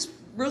this is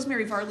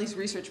Rosemary Varley's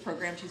research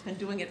program. She's been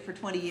doing it for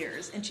 20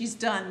 years, and she's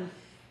done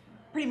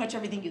pretty much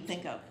everything you'd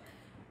think of.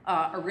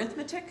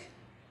 Arithmetic,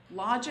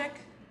 logic,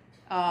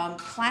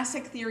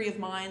 classic theory of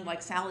mind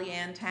like Sally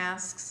Ann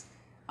tasks,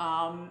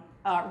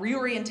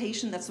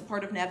 reorientation, that's the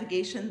part of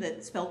navigation that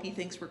Spelke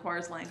thinks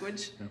requires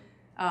language. Yeah.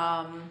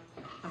 I'm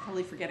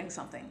probably forgetting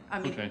something. I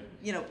mean, Okay.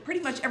 you know, pretty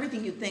much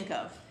everything you'd think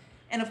of.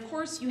 And of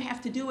course, you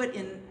have to do it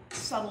in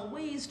subtle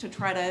ways to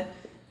try to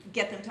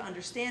get them to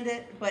understand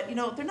it. But, you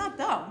know, they're not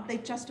dumb. They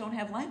just don't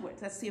have language.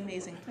 That's the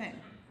amazing thing.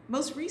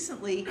 Most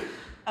recently,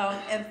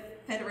 Ev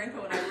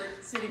Fedorenko and I were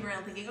sitting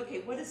around thinking, okay,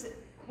 what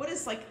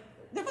is like,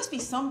 there must be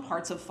some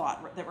parts of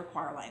thought that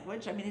require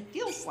language. I mean, it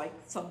feels like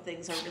some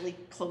things are really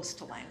close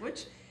to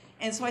language.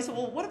 And so I said,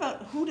 well, what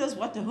about who does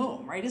what to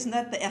whom, right? Isn't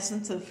that the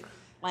essence of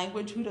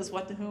language, who does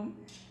what to whom?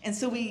 And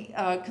so we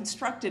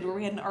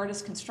we had an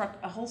artist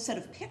construct a whole set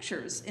of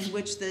pictures in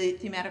which the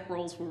thematic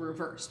roles were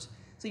reversed.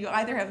 So you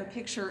either have a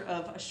picture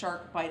of a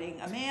shark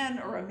biting a man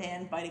or a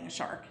man biting a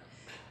shark.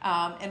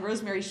 And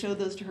Rosemary showed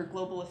those to her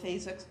global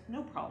aphasics,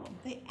 no problem.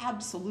 They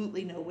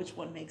absolutely know which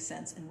one makes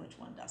sense and which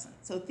one doesn't.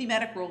 So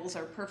thematic roles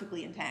are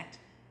perfectly intact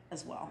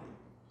as well.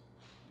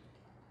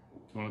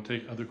 I want to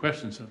take other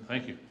questions, so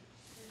thank you.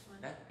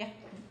 Yeah,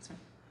 sorry.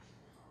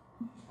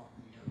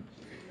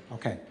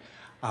 Okay.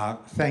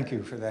 Thank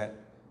you for that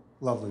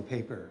lovely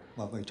paper,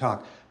 lovely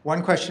talk.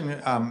 One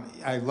question,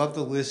 I love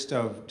the list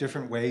of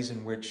different ways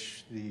in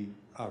which the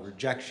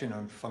rejection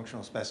of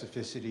functional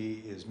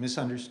specificity is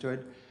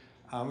misunderstood.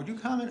 Would you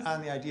comment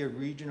on the idea of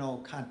regional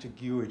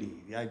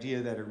contiguity, the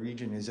idea that a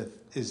region is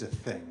a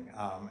thing,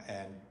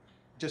 and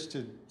just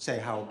to say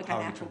how Like a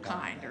natural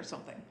kind or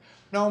something.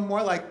 No,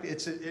 more like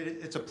it's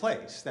a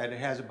place, that it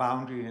has a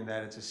boundary and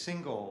that it's a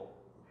single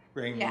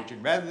brain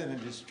region rather than a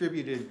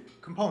distributed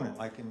component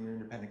like in your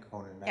independent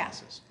component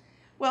analysis. Yeah.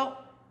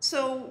 Well,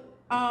 so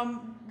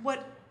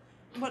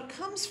what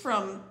comes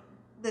from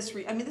this,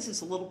 I mean, this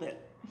is a little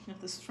bit,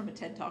 this is from a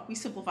TED Talk, we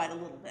simplified a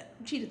little bit,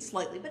 cheated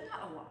slightly, but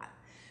not a lot.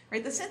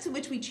 right? The sense in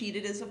which we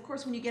cheated is, of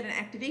course, when you get an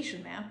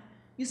activation map,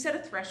 you set a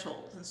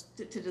threshold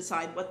to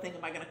decide what thing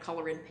am I going to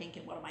color in pink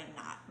and what am I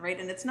not, right?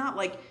 And it's not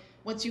like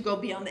once you go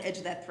beyond the edge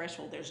of that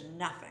threshold, there's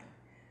nothing.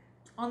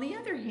 On the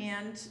other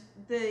hand,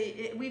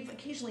 we've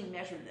occasionally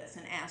measured this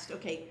and asked,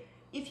 okay,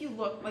 if you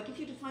look, like if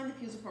you define the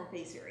fusiform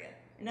face area,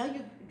 and now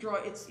you draw,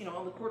 it's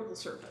on the cortical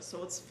surface,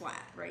 so it's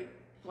flat, right?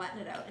 Flatten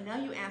it out. And now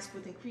you ask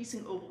with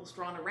increasing ovals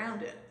drawn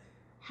around it,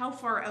 how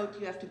far out do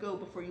you have to go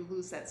before you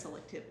lose that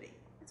selectivity?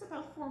 It's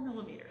about 4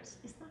 millimeters.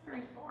 It's not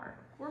very far.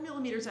 4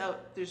 millimeters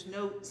out, there's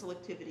no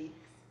selectivity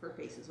for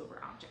faces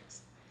over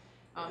objects.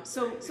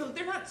 So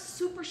they're not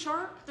super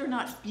sharp, they're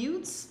not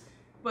buttes,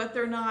 but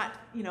they're not,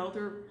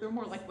 they're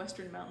more like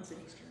western mountains and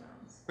eastern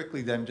mountains.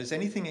 Quickly then, does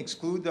anything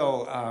exclude,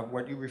 though,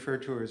 what you refer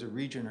to as a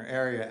region or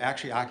area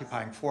actually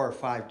occupying 4 or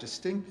 5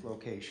 distinct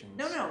locations?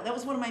 No, that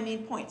was one of my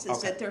main points,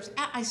 is that there's,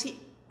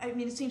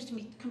 it seems to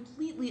me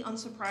completely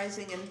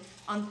unsurprising and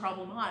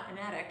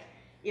unproblematic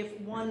if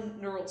one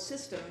neural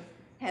system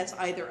has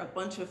either a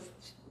bunch of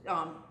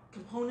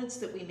components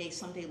that we may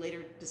someday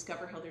later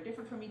discover how they're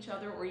different from each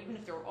other, or even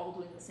if they're all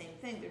doing the same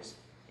thing,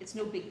 it's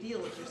no big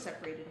deal if they're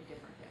separated in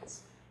different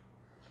bits.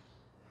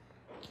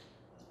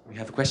 We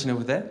have a question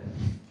over there.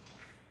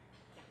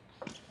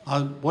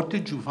 What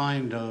did you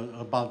find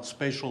about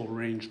spatial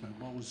arrangement?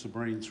 What was the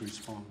brain's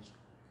response?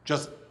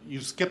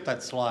 You skipped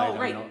that slide. Oh,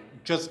 right.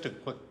 Just a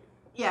quick.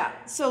 Yeah,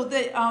 so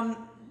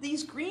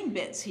these green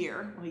bits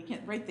here, well, you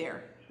can't, right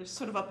there, they're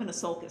sort of up in a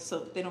sulcus, so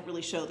they don't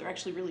really show. They're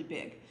actually really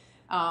big.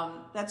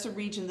 That's a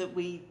region that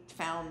we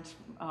found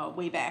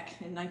way back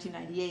in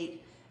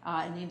 1998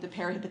 and named the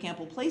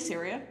parahippocampal place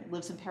area. It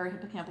lives in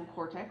parahippocampal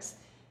cortex,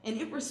 and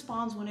it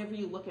responds whenever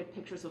you look at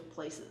pictures of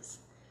places.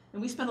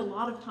 And we spend a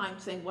lot of time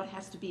saying what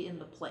has to be in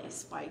the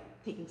place by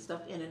taking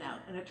stuff in and out.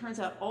 And it turns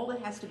out all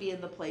that has to be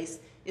in the place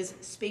is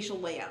spatial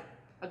layout,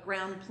 a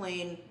ground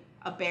plane,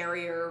 a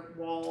barrier,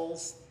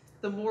 walls.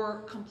 The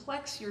more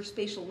complex your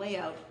spatial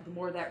layout, the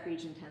more that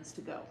region tends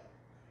to go.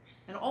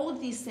 And all of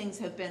these things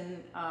have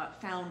been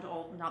found,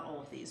 not all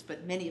of these,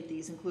 but many of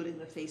these, including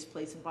the face,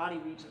 place, and body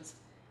regions,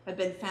 have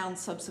been found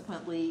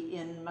subsequently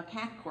in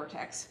macaque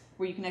cortex,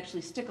 where you can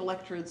actually stick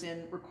electrodes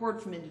in,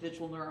 record from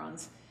individual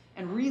neurons,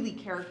 and really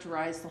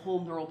characterize the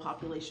whole neural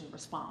population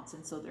response.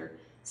 And so there are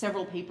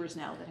several papers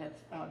now that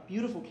have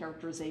beautiful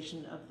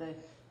characterization of the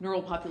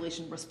neural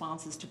population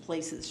responses to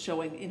places,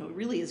 showing, it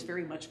really is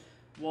very much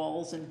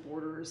walls and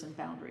borders and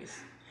boundaries.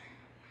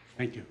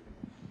 Thank you.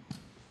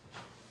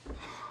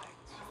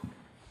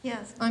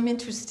 Yes, I'm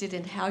interested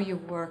in how your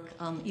work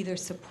either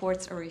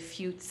supports or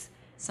refutes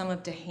some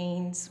of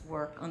Dehaene's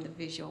work on the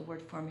visual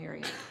word form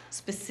area,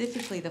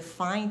 specifically the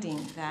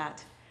finding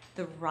that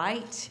the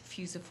right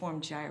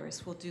fusiform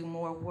gyrus will do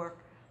more work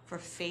for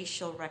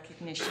facial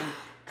recognition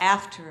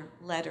after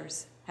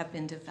letters have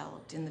been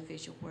developed in the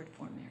visual word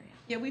form area.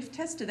 Yeah, we've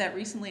tested that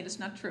recently, and it's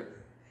not true.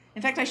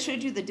 In fact, I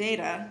showed you the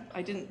data.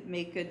 I didn't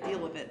make a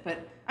deal of it,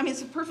 but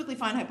it's a perfectly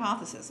fine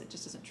hypothesis. It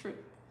just isn't true.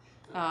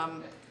 Let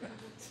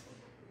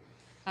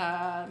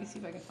me see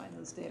if I can find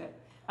those data.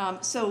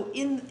 So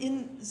in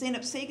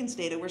Zeynep Sagan's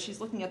data, where she's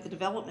looking at the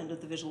development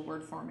of the visual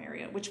word form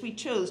area, which we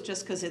chose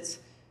just because it's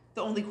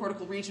the only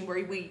cortical region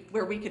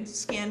where we can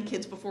scan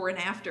kids before and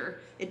after,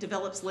 it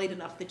develops late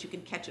enough that you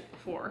can catch it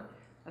before.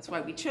 That's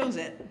why we chose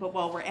it. But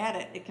while we're at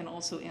it, it can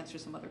also answer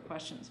some other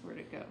questions. Where'd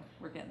it go?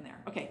 We're getting there.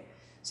 Okay.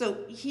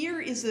 So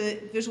here is a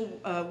visual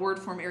word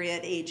form area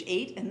at age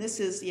 8, and this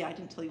is, I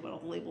didn't tell you what all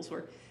the labels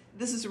were.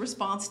 This is a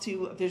response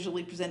to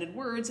visually presented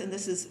words, and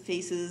this is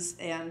faces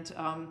and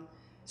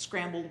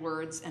scrambled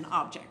words and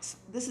objects.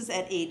 This is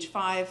at age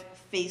 5,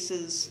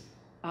 faces,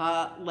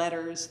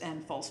 letters,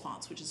 and false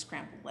fonts, which is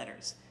scrambled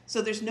letters.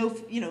 So there's no,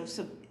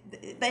 so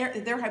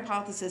their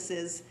hypothesis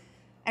is,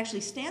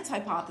 actually Stan's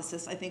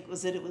hypothesis, I think,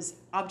 was that it was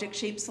object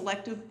shape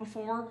selective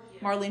before.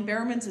 Yeah. Marlene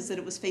Behrman's is that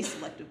it was face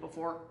selective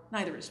before.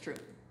 Neither is true.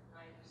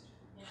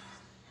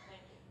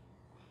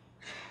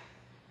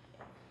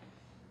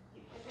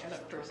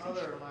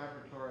 Another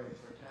laboratory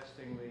for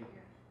testing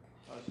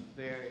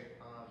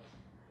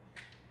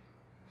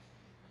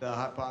the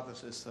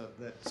hypothesis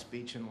that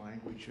speech and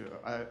language,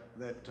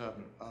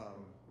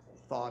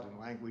 thought and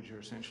language are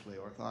essentially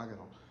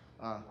orthogonal,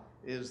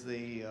 is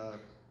the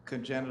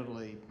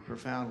congenitally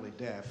profoundly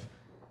deaf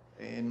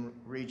in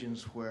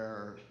regions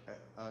where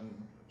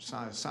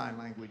sign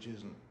language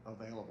isn't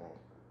available.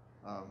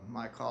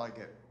 My colleague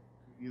at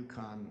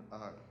UConn,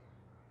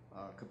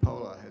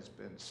 Coppola, has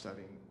been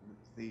studying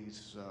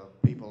these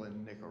people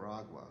in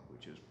Nicaragua,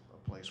 which is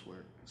a place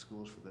where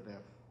schools for the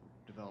deaf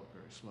develop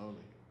very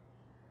slowly.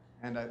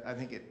 And I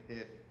think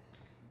it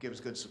gives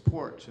good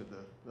support to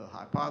the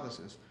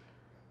hypothesis.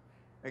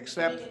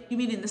 Except, you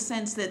mean in the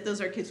sense that those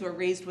are kids who are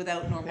raised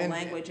without normal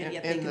language, and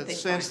yet they can think. In the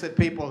sense that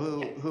people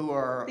who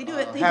are they do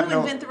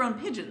invent their own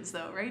pigeons,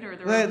 though, right? Or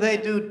they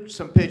do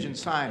some pigeon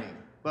signing,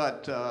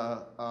 but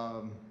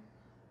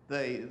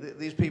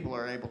these people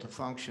are able to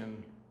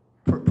function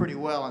pretty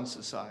well in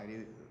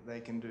society. They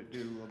can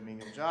do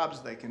menial jobs.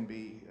 They can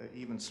be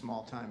even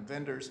small-time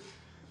vendors.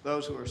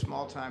 Those who are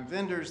small-time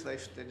vendors, they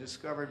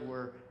discovered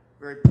were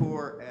very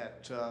poor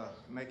at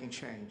making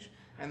change.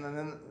 And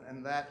then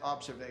and that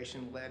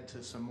observation led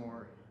to some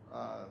more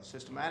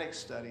systematic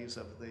studies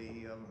of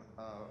the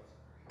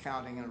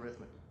counting and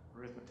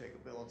arithmetic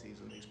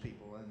abilities of these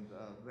people, and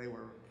they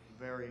were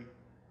very,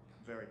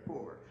 very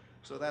poor.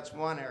 So that's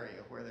one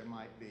area where there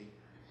might be.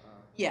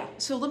 Yeah,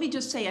 so let me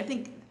just say, I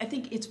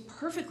think it's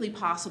perfectly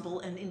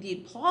possible and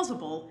indeed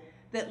plausible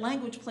that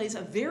language plays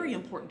a very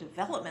important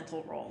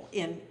developmental role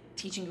in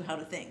teaching you how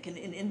to think and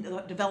in the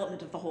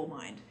development of the whole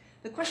mind.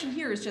 The question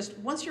here is just,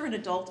 once you're an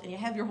adult and you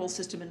have your whole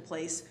system in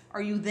place,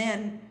 are you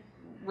then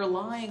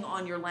relying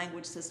on your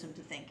language system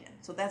to think in?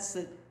 So that's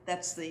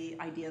the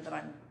idea that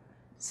I'm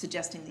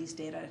suggesting these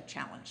data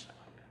challenge.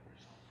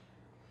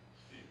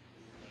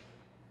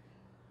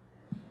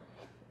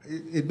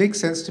 It makes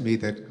sense to me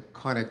that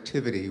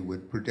connectivity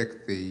would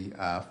predict the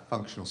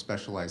functional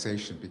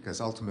specialization,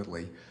 because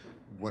ultimately,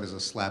 what is a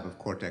slab of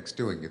cortex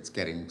doing? It's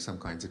getting some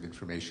kinds of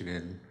information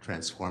in,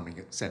 transforming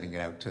it, sending it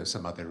out to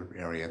some other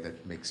area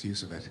that makes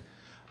use of it.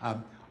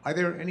 Are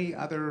there any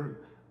other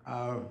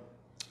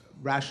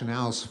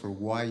rationales for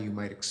why you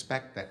might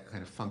expect that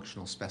kind of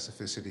functional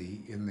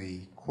specificity in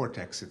the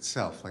cortex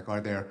itself? Like,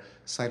 are there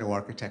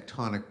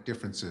cytoarchitectonic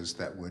differences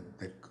that would,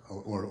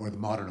 or the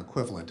modern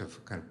equivalent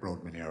of kind of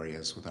Brodmann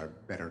areas with our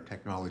better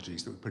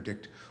technologies that would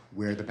predict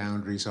where the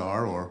boundaries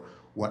are, or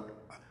what?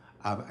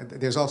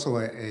 There's also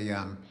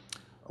a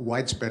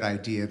widespread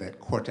idea that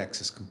cortex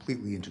is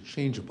completely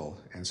interchangeable,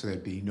 and so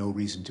there'd be no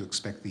reason to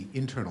expect the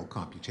internal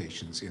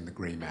computations in the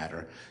gray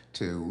matter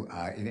to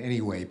in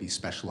any way be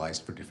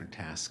specialized for different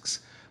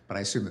tasks. But I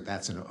assume that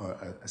that's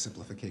a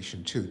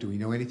simplification too. Do we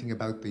know anything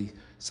about the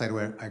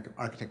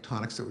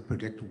cytoarchitectonics that would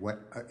predict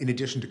what, in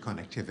addition to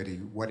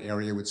connectivity, what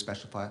area would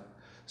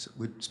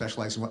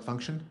specialize in what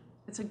function?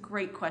 It's a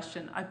great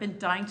question. I've been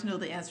dying to know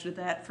the answer to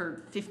that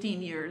for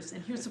 15 years,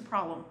 and here's the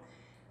problem.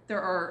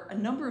 There are a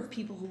number of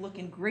people who look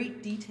in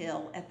great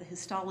detail at the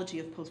histology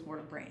of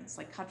postmortem brains,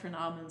 like Katrin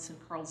Amundsen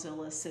and Carl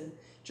Zillis in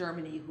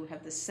Germany, who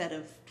have this set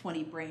of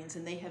 20 brains,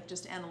 and they have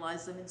just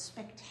analyzed them in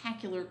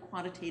spectacular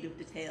quantitative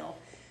detail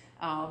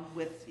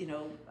with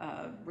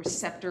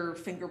receptor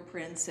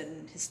fingerprints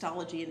and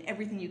histology and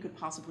everything you could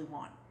possibly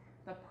want.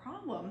 The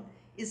problem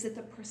is that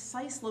the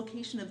precise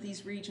location of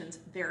these regions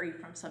vary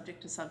from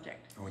subject to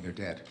subject. Oh, and they're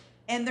dead.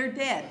 And they're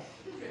dead.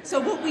 So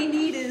what we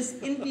need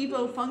is in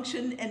vivo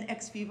function and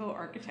ex vivo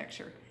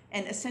architecture.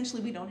 And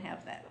essentially we don't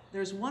have that.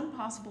 There's one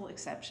possible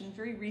exception.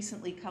 Very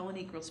recently,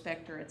 Colony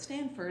Grospector at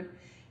Stanford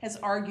has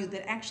argued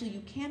that actually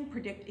you can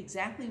predict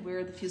exactly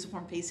where the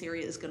fusiform face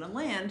area is going to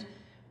land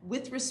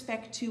with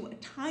respect to a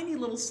tiny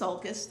little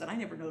sulcus that I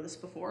never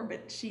noticed before,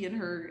 but she and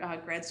her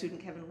grad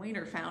student Kevin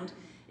Weiner found.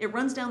 It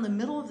runs down the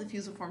middle of the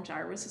fusiform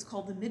gyrus. It's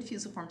called the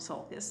mid-fusiform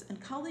sulcus. And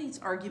Colony's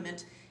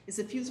argument is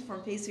the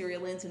fusiform face area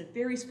lands in a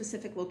very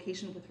specific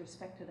location with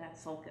respect to that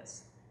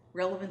sulcus.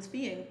 Relevance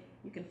being,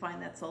 you can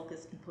find that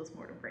sulcus in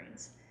postmortem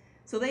brains.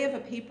 So they have a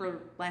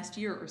paper last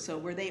year or so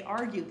where they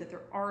argued that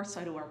there are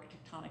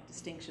cytoarchitectonic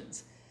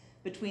distinctions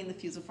between the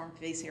fusiform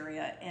face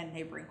area and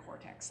neighboring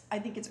cortex. I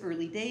think it's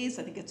early days.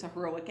 I think it's a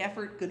heroic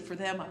effort. Good for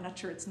them. I'm not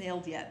sure it's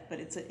nailed yet, but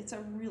it's a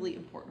really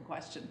important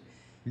question.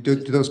 Do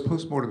those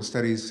postmortem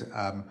studies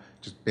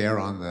just bear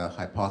on the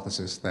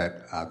hypothesis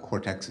that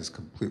cortex is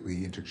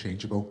completely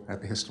interchangeable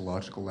at the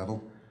histological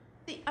level?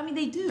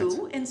 They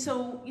do, and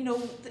so,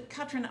 the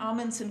Katrin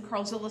Amundsen and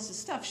Carl Zillis'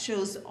 stuff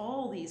shows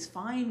all these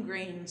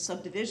fine-grained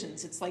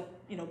subdivisions. It's like,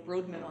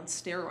 Brodmann on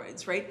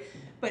steroids, right?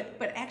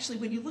 But actually,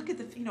 when you look at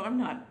I'm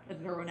not a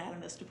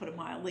neuroanatomist, to put it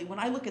mildly. When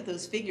I look at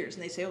those figures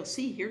and they say, oh,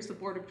 see, here's the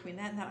border between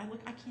that and that,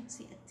 I can't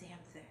see a damn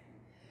thing.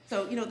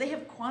 So, they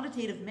have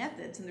quantitative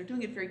methods, and they're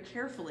doing it very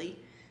carefully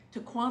to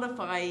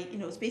quantify,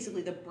 it's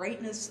basically the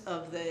brightness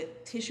of the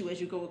tissue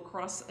as you go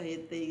across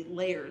the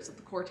layers of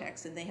the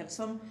cortex, and they have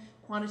some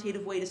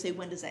quantitative way to say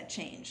when does that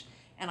change.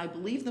 And I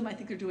believe them, I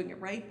think they're doing it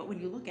right, but when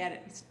you look at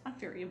it, it's not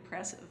very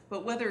impressive.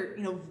 But whether,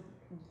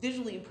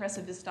 visually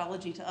impressive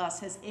histology to us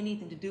has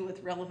anything to do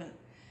with relevant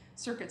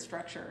circuit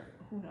structure,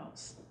 who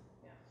knows?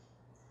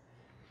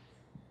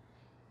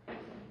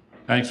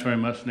 Thanks very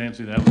much,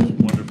 Nancy. That was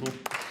wonderful.